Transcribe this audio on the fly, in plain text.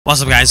What's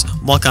up guys,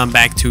 welcome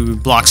back to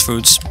Blox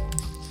Fruits.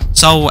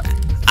 So,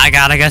 I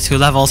gotta get to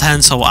level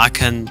 10 so I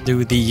can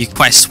do the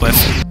quest with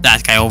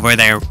that guy over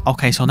there.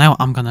 Okay, so now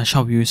I'm gonna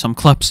show you some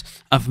clips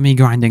of me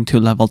grinding to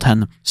level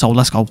 10. So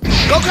let's go.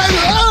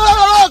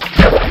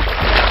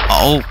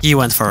 Oh, he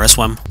went for a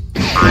swim.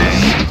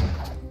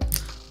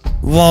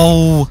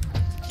 Whoa,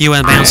 he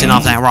went bouncing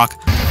off that rock.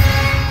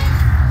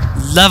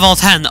 Level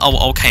 10,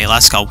 oh okay,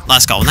 let's go.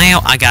 Now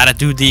I gotta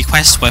do the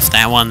quest with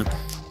that one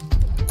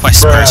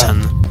quest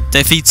person.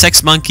 Defeat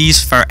 6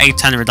 monkeys for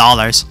 $800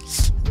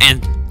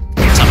 and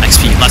some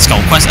XP. Let's go.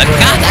 Quest.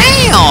 God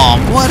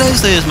damn! What is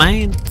this,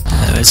 man?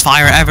 There's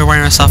fire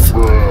everywhere and stuff.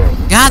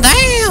 God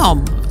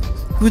damn!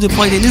 Who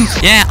deployed the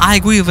nuke? Yeah, I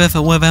agree with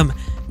him.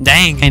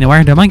 Dang. And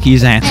where are the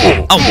monkeys at?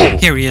 Oh,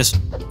 here he is.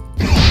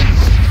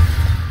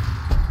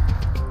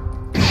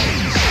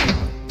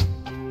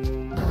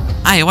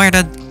 Hey, where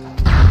did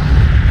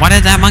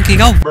that monkey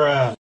go?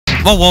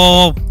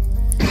 Whoa.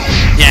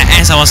 Yeah,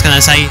 as I was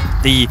gonna say,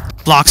 the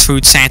Blox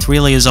Fruit stat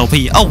really is OP.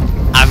 Oh,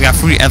 I've got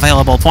 3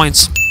 available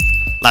points.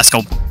 Let's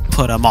go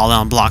put them all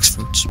on Blox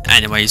Fruits.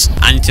 Anyways,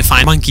 I need to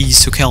find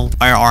monkeys to kill.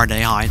 Where are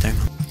they hiding?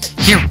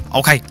 Here.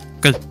 Okay,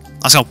 good.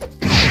 Let's go.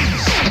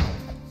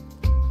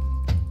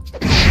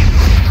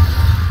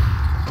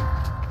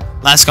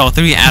 Let's go.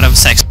 3 out of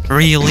 6.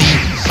 Really?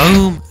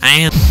 Boom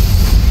and.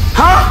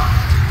 Huh?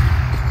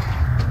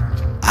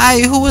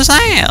 Hey, who was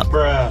that?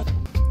 Bruh.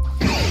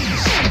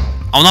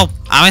 Oh no,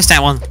 I missed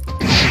that one.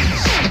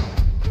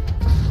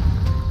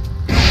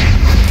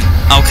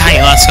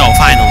 Okay, let's go,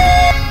 finally.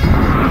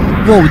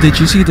 Whoa, did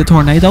you see the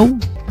tornado?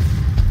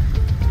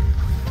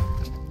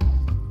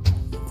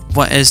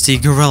 What is the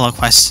gorilla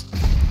quest?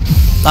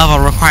 Level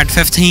required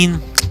 15?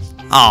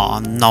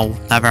 Oh no,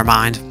 never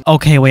mind.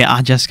 Okay, wait,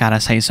 I just gotta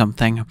say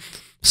something.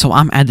 So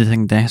I'm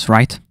editing this,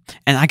 right?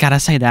 And I gotta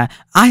say that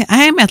I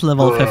am at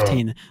level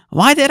 15.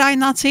 Why did I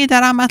not see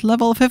that I'm at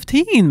level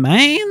 15,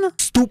 man?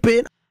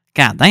 Stupid.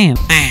 God damn.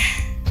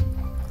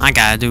 I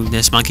gotta do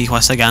this monkey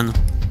quest again.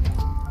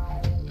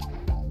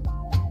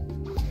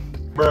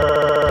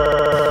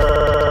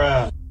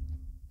 Bruh.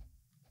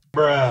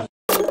 Bruh.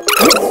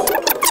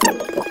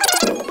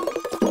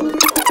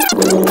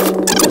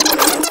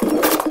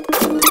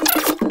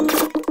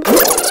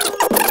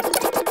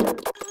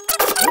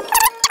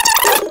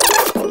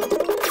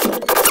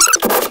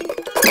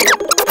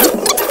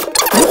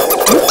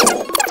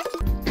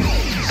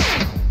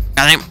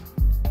 Goddamn.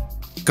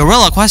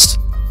 Gorilla quest?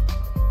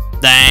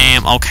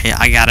 Damn, okay,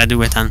 I gotta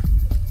do it then.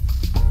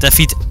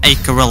 Defeat 8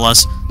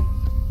 gorillas.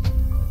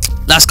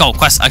 Let's go,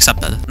 quest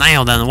accepted.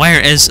 Now then,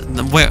 where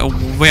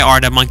are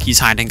the monkeys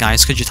hiding,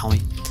 guys? Could you tell me?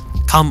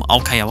 Come,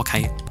 okay.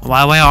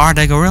 Where are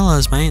the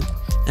gorillas, man?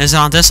 Is it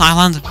on this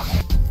island?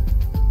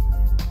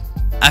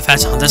 If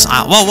it's on this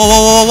island. Whoa,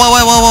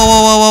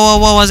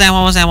 what was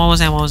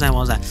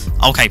that?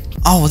 Okay.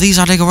 Oh, these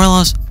are the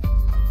gorillas.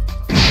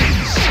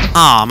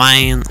 Oh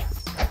man.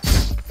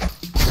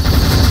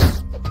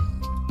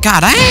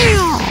 God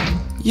damn!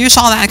 You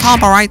saw that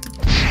combo, right?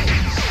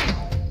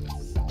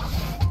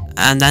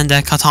 And then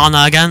the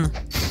katana again.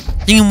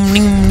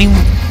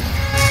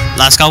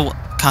 Let's go.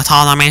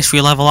 Katana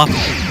mastery level up.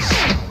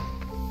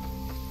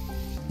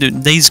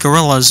 Dude, these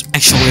gorillas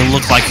actually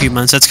look like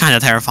humans. It's kind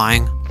of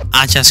terrifying.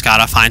 I just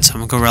gotta find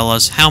some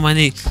gorillas. How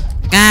many?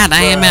 God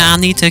damn it, I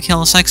need to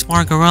kill 6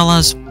 more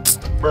gorillas.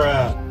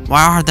 Where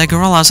are the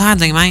gorillas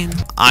hiding, man?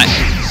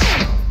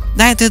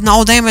 That did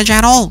no damage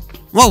at all.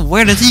 Whoa,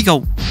 where did he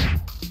go?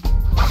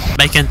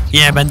 Bacon.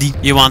 Yeah, Bendy.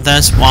 You want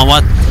this? Want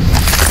what?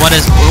 What the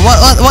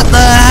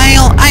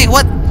hell? Hey,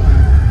 what?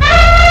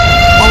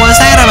 What was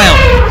that about?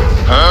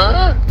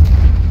 Huh?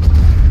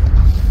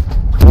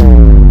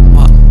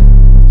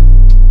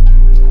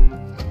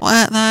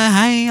 What the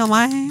hell,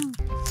 man?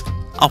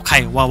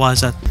 Okay, what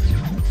was it?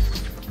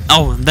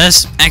 Oh,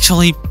 this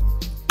actually.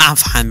 I'm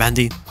fine,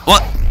 Bendy.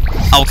 What?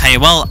 Okay,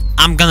 well,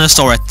 I'm gonna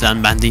store it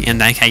then, Bendy. In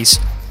that case,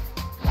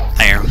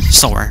 there,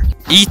 store.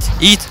 Eat.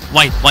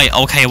 Wait.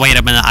 Okay, wait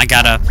a minute. I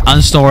gotta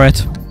unstore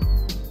it.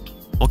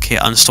 Okay,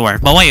 unstore.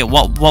 But wait,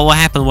 what will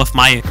happen with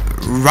my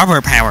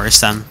rubber powers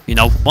then? You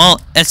know,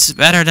 well, it's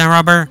better than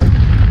rubber,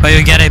 but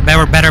you get a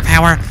better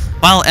power.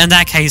 Well, in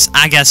that case,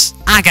 I guess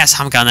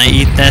I'm gonna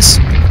eat this.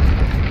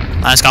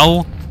 Let's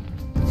go.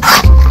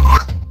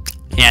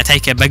 Yeah,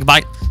 take a big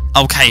bite.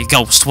 Okay,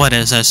 Ghost, what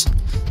is this?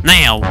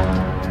 Now,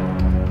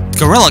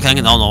 Gorilla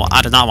King. No,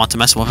 I did not want to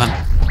mess with him.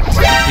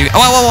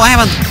 What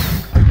happened?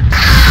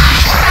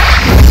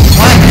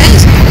 What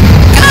is?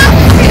 God,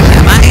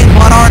 man,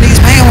 what are these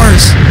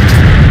powers?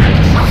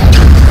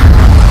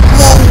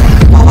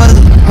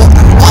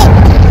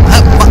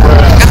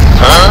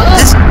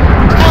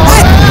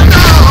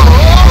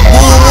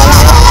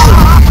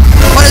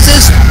 What is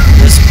this?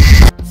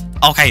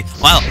 Okay,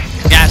 well,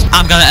 guys,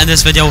 I'm gonna end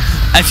this video.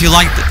 If you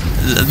liked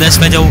this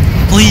video,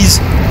 please,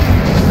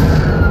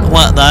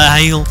 what the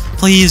hell?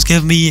 Please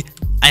give me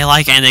a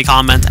like and a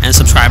comment and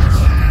subscribe.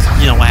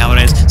 You know how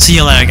it is. See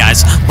you later,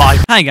 guys. Bye.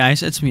 Hi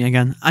guys, it's me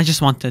again. I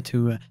just wanted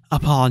to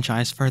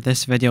apologize for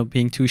this video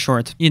being too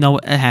short. You know,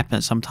 it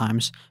happens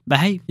sometimes. But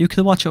hey, you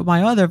can watch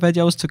my other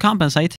videos to compensate.